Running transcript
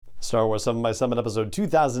Star Wars 7 by 7 episode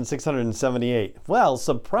 2678. Well,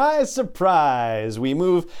 surprise, surprise! We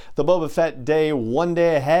move the Boba Fett day one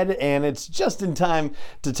day ahead, and it's just in time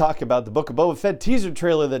to talk about the Book of Boba Fett teaser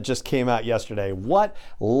trailer that just came out yesterday. What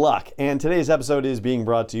luck! And today's episode is being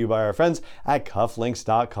brought to you by our friends at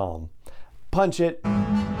Cufflinks.com. Punch it!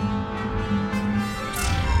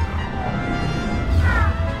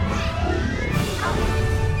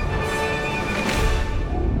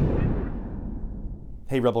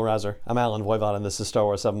 Hey Rebel Rouser, I'm Alan Voivod and this is Star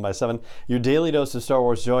Wars 7 by 7, your daily dose of Star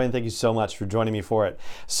Wars joy, and thank you so much for joining me for it.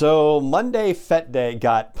 So Monday Fett Day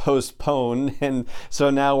got postponed, and so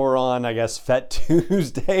now we're on, I guess, Fett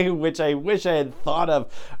Tuesday, which I wish I had thought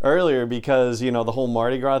of earlier because, you know, the whole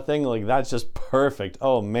Mardi Gras thing, like that's just perfect.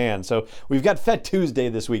 Oh man, so we've got Fett Tuesday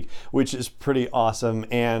this week, which is pretty awesome,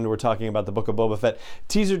 and we're talking about the Book of Boba Fett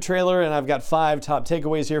teaser trailer, and I've got 5 top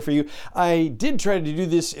takeaways here for you. I did try to do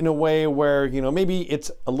this in a way where, you know, maybe it's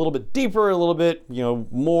a little bit deeper, a little bit, you know,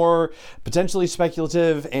 more potentially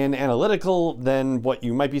speculative and analytical than what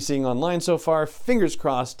you might be seeing online so far. Fingers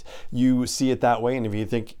crossed you see it that way, and if you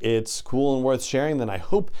think it's cool and worth sharing, then I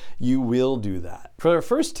hope you will do that. For our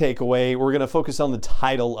first takeaway, we're going to focus on the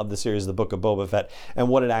title of the series, The Book of Boba Fett, and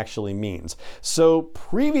what it actually means. So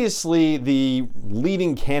previously, the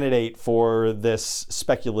leading candidate for this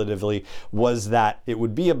speculatively was that it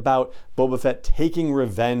would be about Boba Fett taking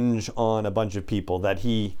revenge on a bunch of people, that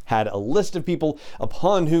he had a list of people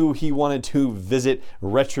upon who he wanted to visit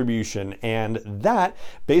retribution, and that,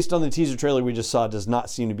 based on the teaser trailer we just saw, does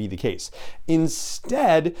not seem to be the case.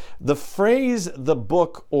 Instead, the phrase the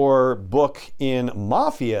book, or book in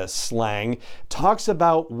mafia slang, talks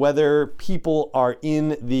about whether people are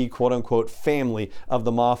in the quote-unquote family of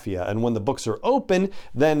the mafia, and when the books are open,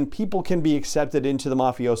 then people can be accepted into the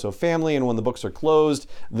mafioso family, and when the books are closed,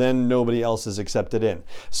 then nobody else is accepted in.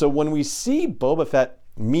 So when we see Boba Fett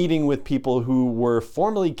meeting with people who were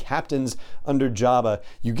formerly captains under Jabba,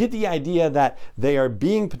 you get the idea that they are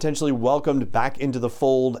being potentially welcomed back into the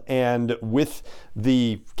fold, and with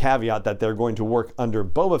the caveat that they're going to work under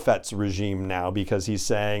Boba Fett's regime now, because he's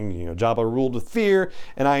saying, you know, Jabba ruled with fear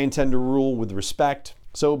and I intend to rule with respect.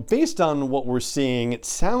 So based on what we're seeing, it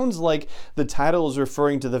sounds like the title is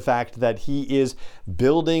referring to the fact that he is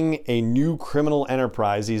building a new criminal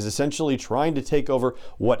enterprise. He's essentially trying to take over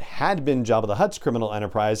what had been Jabba the Hutt's criminal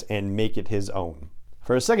enterprise and make it his own.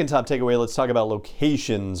 For a second top takeaway, let's talk about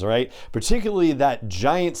locations, right? Particularly that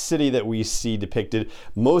giant city that we see depicted,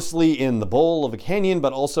 mostly in the bowl of a canyon,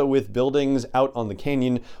 but also with buildings out on the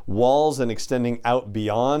canyon walls and extending out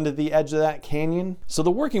beyond the edge of that canyon. So the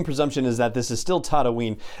working presumption is that this is still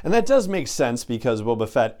Tatooine, and that does make sense because Boba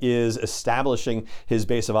Fett is establishing his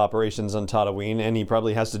base of operations on Tatooine, and he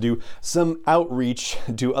probably has to do some outreach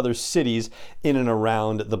to other cities in and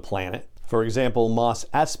around the planet. For example, Mos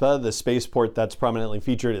Espa, the spaceport that's prominently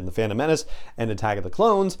featured in The Phantom Menace and Attack of the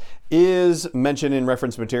Clones, is mentioned in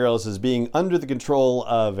reference materials as being under the control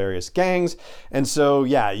of various gangs. And so,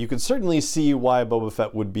 yeah, you could certainly see why Boba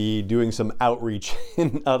Fett would be doing some outreach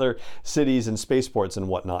in other cities and spaceports and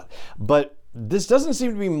whatnot. But this doesn't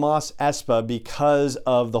seem to be Mos Espa because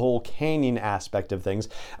of the whole canyon aspect of things.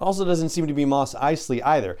 It also doesn't seem to be Mos Eisley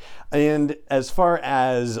either. And as far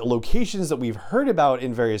as locations that we've heard about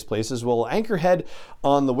in various places, well, Anchorhead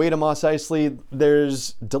on the way to Mos Eisley,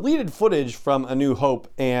 there's deleted footage from A New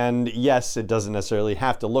Hope. And yes, it doesn't necessarily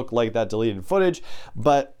have to look like that deleted footage,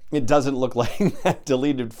 but it doesn't look like that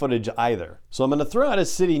deleted footage either. So I'm going to throw out a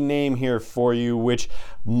city name here for you, which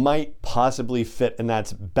might possibly fit, and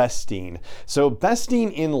that's Bestine. So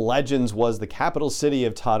Bestine in Legends was the capital city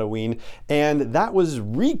of Tatooine, and that was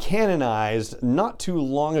recanonized not too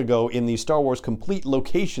long ago in the Star Wars Complete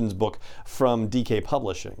Locations book from DK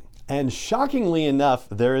Publishing. And shockingly enough,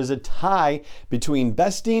 there is a tie between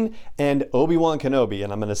Bestine and Obi-Wan Kenobi,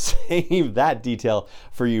 and I'm going to save that detail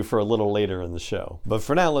for you for a little later in the show. But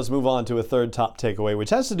for now, let's move on to a third top takeaway,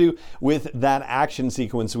 which has to do with that action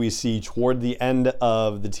sequence we see toward the end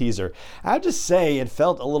of the teaser. I have to say, it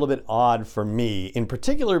felt a little bit odd for me, in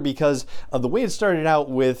particular because of the way it started out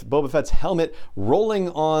with Boba Fett's helmet rolling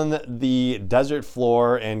on the desert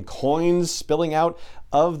floor and coins spilling out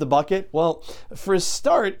of the bucket. Well, for a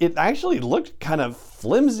start, it actually looked kind of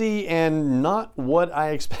flimsy and not what I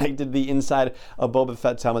expected the inside of Boba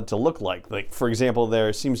Fett's helmet to look like. Like, for example,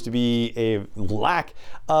 there seems to be a lack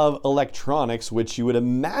of electronics, which you would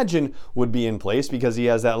imagine would be in place because he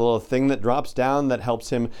has that little thing that drops down that helps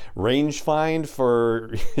him range find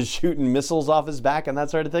for shooting missiles off his back and that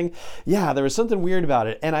sort of thing. Yeah, there was something weird about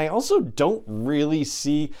it. And I also don't really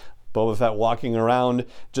see Boba Fett walking around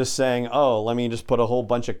just saying, oh, let me just put a whole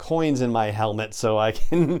bunch of coins in my helmet so I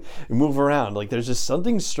can move around. Like, there's just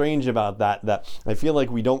something strange about that I feel like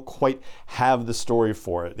we don't quite have the story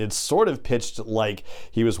for it. It's sort of pitched like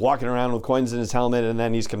he was walking around with coins in his helmet, and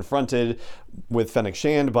then he's confronted with Fennec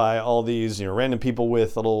Shand by all these random people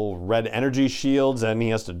with little red energy shields, and he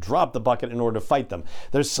has to drop the bucket in order to fight them.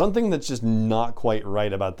 There's something that's just not quite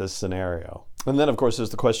right about this scenario. And then, of course, there's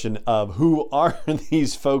the question of who are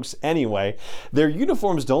these folks anyway? Their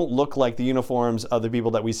uniforms don't look like the uniforms of the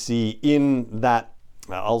people that we see in that,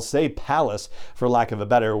 I'll say, palace, for lack of a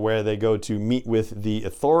better, where they go to meet with the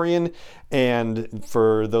Ithorian. And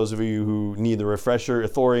for those of you who need the refresher,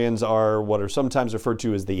 Ithorians are what are sometimes referred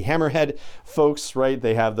to as the hammerhead folks, right?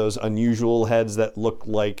 They have those unusual heads that look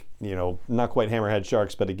like, not quite hammerhead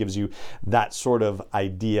sharks, but it gives you that sort of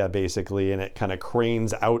idea, basically, and it kind of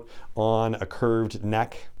cranes out on a curved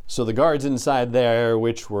neck. So the guards inside there,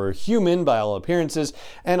 which were human by all appearances,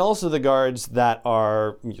 and also the guards that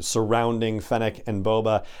are surrounding Fennec and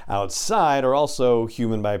Boba outside are also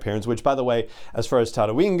human by appearance, which, by the way, as far as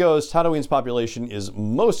Tatooine goes, Tatooine's population is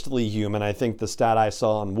mostly human. I think the stat I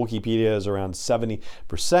saw on Wikipedia is around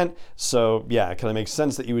 70%. So yeah, it kind of makes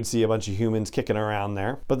sense that you would see a bunch of humans kicking around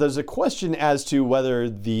there. But there's a question as to whether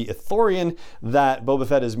the Ithorian that Boba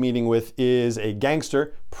Fett is meeting with is a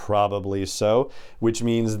gangster. Probably so, which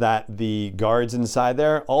means that the guards inside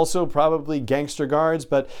there also probably gangster guards,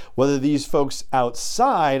 but whether these folks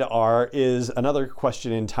outside are is another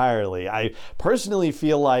question entirely. I personally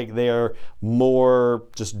feel like they are more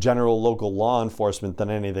just general local law enforcement than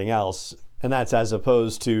anything else. And that's as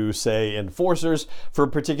opposed to, say, enforcers for a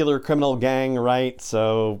particular criminal gang, right?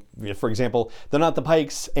 So, for example, they're not the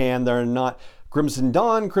Pikes and they're not Crimson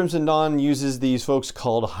Dawn. Crimson Dawn uses these folks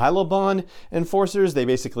called Hylobon enforcers. They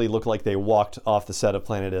basically look like they walked off the set of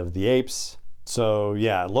Planet of the Apes. So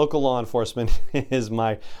yeah, local law enforcement is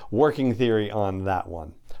my working theory on that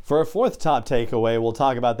one. For our fourth top takeaway, we'll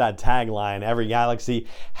talk about that tagline, every galaxy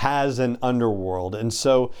has an underworld. And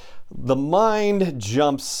so the mind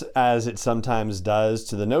jumps, as it sometimes does,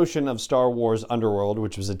 to the notion of Star Wars Underworld,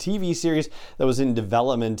 which was a TV series that was in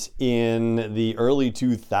development in the early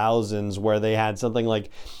 2000s, where they had something like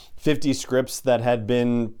 50 scripts that had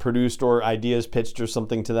been produced or ideas pitched or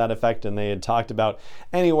something to that effect, and they had talked about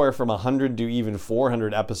anywhere from 100 to even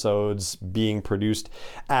 400 episodes being produced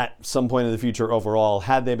at some point in the future overall,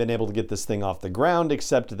 had they been able to get this thing off the ground,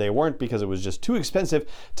 except they weren't because it was just too expensive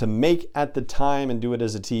to make at the time and do it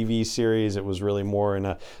as a TV series. It was really more in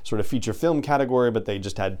a sort of feature film category, but they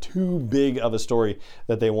just had too big of a story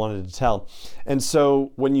that they wanted to tell. And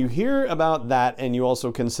so when you hear about that and you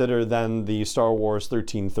also consider then the Star Wars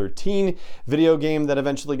 1313 video game that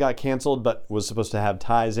eventually got canceled but was supposed to have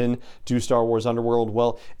ties in to Star Wars Underworld,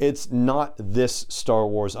 well, it's not this Star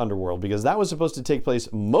Wars Underworld, because that was supposed to take place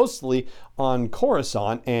mostly on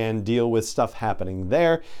Coruscant and deal with stuff happening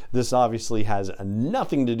there. This obviously has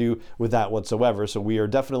nothing to do with that whatsoever, so we are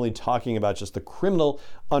definitely talking about just the criminal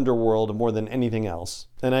underworld more than anything else.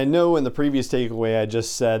 And I know in the previous takeaway I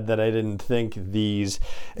just said that I didn't think these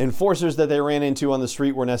enforcers that they ran into on the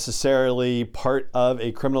street were necessarily part of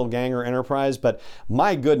a criminal gang or enterprise, but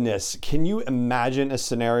my goodness, can you imagine a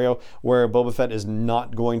scenario where Boba Fett is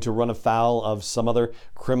not going to run afoul of some other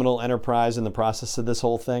criminal enterprise in the process of this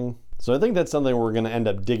whole thing? So I think that's something we're going to end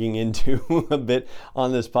up digging into a bit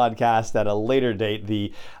on this podcast at a later date,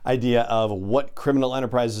 the idea of what criminal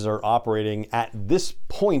enterprises are operating at this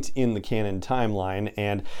point in the canon timeline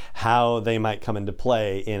and how they might come into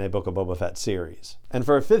play in a Book of Boba Fett series. And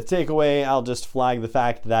for a fifth takeaway, I'll just flag the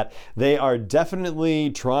fact that they are definitely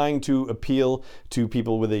trying to appeal to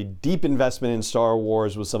people with a deep investment in Star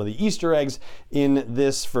Wars with some of the Easter eggs in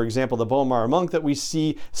this. For example, the B'omarr monk that we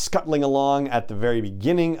see scuttling along at the very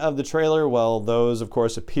beginning of the trailer, well, those, of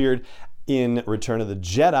course, appeared in Return of the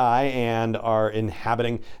Jedi and are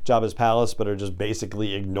inhabiting Jabba's palace, but are just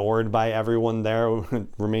basically ignored by everyone there. It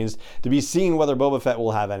remains to be seen whether Boba Fett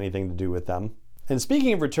will have anything to do with them. And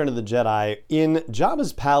speaking of Return of the Jedi, in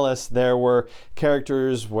Jabba's palace, there were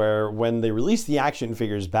characters where when they released the action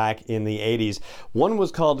figures back in the 80s, one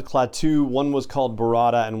was called Klaatu, one was called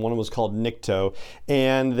Barada, and one was called Nikto.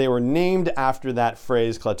 And they were named after that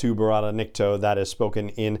phrase, Klaatu, Barada, Nikto, that is spoken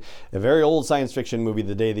in a very old science fiction movie,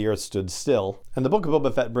 The Day the Earth Stood Still. And the Book of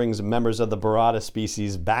Boba Fett brings members of the Barada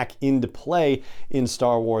species back into play in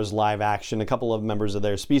Star Wars live action. A couple of members of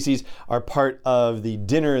their species are part of the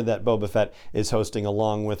dinner that Boba Fett is hosting,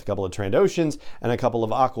 along with a couple of Trandoshans and a couple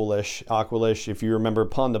of Aqualish. Aqualish, if you remember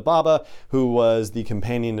Ponda Baba, who was the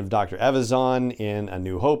companion of Dr. Evazan in A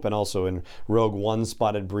New Hope and also in Rogue One,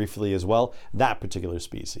 spotted briefly as well, that particular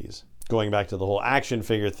species. going back to the whole action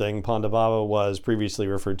figure thing, Ponda Baba was previously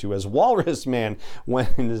referred to as Walrus Man when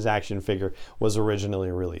his action figure was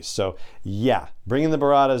originally released. So yeah, bringing the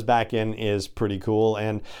Baratas back in is pretty cool.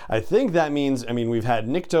 And I think that means, I mean, we've had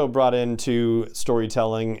Nikto brought into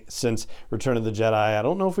storytelling since Return of the Jedi. I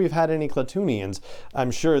don't know if we've had any Klatooinians.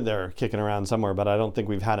 I'm sure they're kicking around somewhere, but I don't think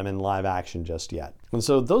we've had them in live action just yet. And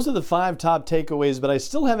so those are the 5 top takeaways, but I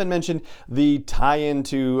still haven't mentioned the tie-in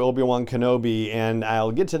to Obi-Wan Kenobi, and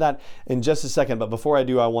I'll get to that in just a second. But before I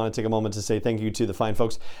do, I want to take a moment to say thank you to the fine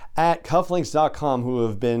folks at cufflinks.com who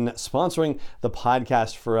have been sponsoring the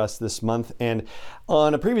podcast for us this month. And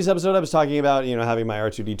on a previous episode, I was talking about, having my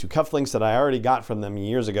R2-D2 cufflinks that I already got from them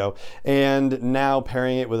years ago, and now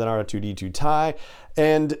pairing it with an R2-D2 tie.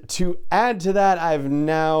 And to add to that, I've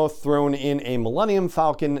now thrown in a Millennium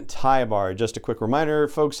Falcon tie bar. Just a quick reminder,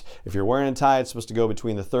 folks, if you're wearing a tie, it's supposed to go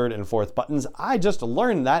between the 3rd and 4th buttons. I just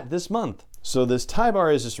learned that this month. So this tie bar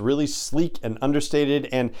is just really sleek and understated,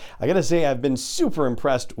 and I gotta say I've been super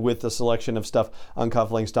impressed with the selection of stuff on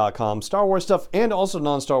cufflinks.com, Star Wars stuff and also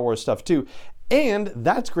non-Star Wars stuff too. And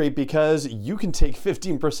that's great because you can take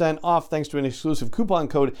 15% off thanks to an exclusive coupon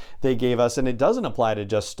code they gave us, and it doesn't apply to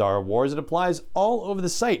just Star Wars, it applies all over the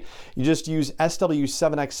site. You just use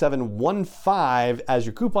SW7X715 as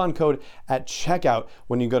your coupon code at checkout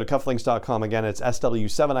when you go to cufflinks.com. Again, it's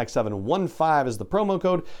SW7X715 is the promo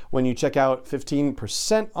code when you check out,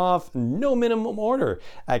 15% off, no minimum order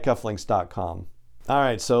at cufflinks.com. All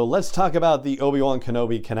right, so let's talk about the Obi-Wan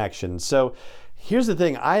Kenobi connection. So here's the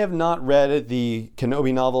thing, I have not read the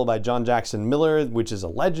Kenobi novel by John Jackson Miller, which is a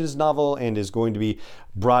Legends novel and is going to be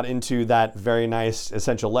brought into that very nice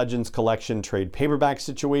Essential Legends collection trade paperback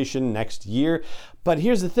situation next year. But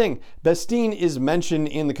here's the thing, Bestine is mentioned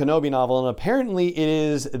in the Kenobi novel, and apparently it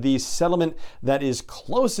is the settlement that is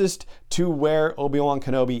closest to where Obi-Wan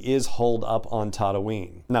Kenobi is holed up on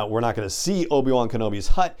Tatooine. Now, we're not going to see Obi-Wan Kenobi's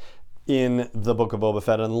hut in the Book of Boba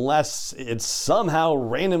Fett unless it somehow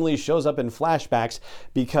randomly shows up in flashbacks,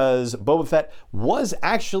 because Boba Fett was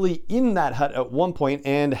actually in that hut at one point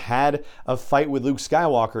and had a fight with Luke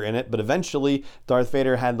Skywalker in it, but eventually Darth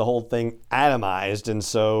Vader had the whole thing atomized, and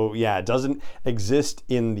so yeah, it doesn't exist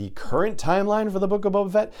in the current timeline for the Book of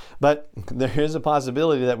Boba Fett, but there is a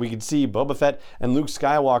possibility that we could see Boba Fett and Luke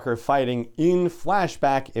Skywalker fighting in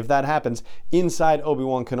flashback, if that happens, inside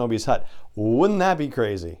Obi-Wan Kenobi's hut. Wouldn't that be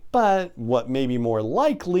crazy? But what may be more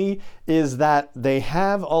likely is that they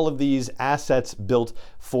have all of these assets built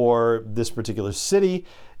for this particular city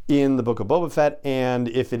in the Book of Boba Fett, and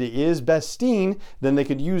if it is Bestine, then they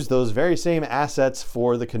could use those very same assets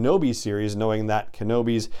for the Kenobi series, knowing that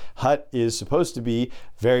Kenobi's hut is supposed to be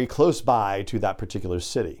very close by to that particular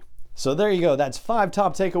city. So there you go, that's 5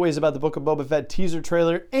 top takeaways about the Book of Boba Fett teaser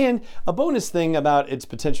trailer, and a bonus thing about its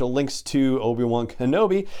potential links to Obi-Wan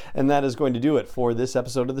Kenobi, and that is going to do it for this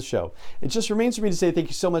episode of the show. It just remains for me to say thank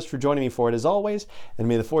you so much for joining me for it as always, and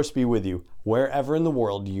may the Force be with you wherever in the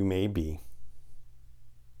world you may be.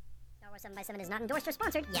 7x7 is not endorsed or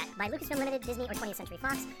sponsored yet by Lucasfilm Limited, Disney, or 20th Century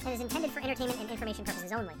Fox, and is intended for entertainment and information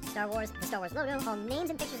purposes only. Star Wars, the Star Wars logo, all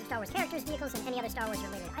names and pictures of Star Wars characters, vehicles, and any other Star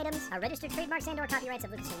Wars-related items are registered trademarks and/or copyrights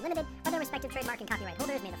of Lucasfilm Limited, or their respective trademark and copyright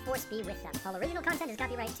holders. May the Force be with them. All original content is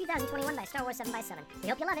copyright 2021 by Star Wars 7x7. We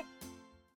hope you love it.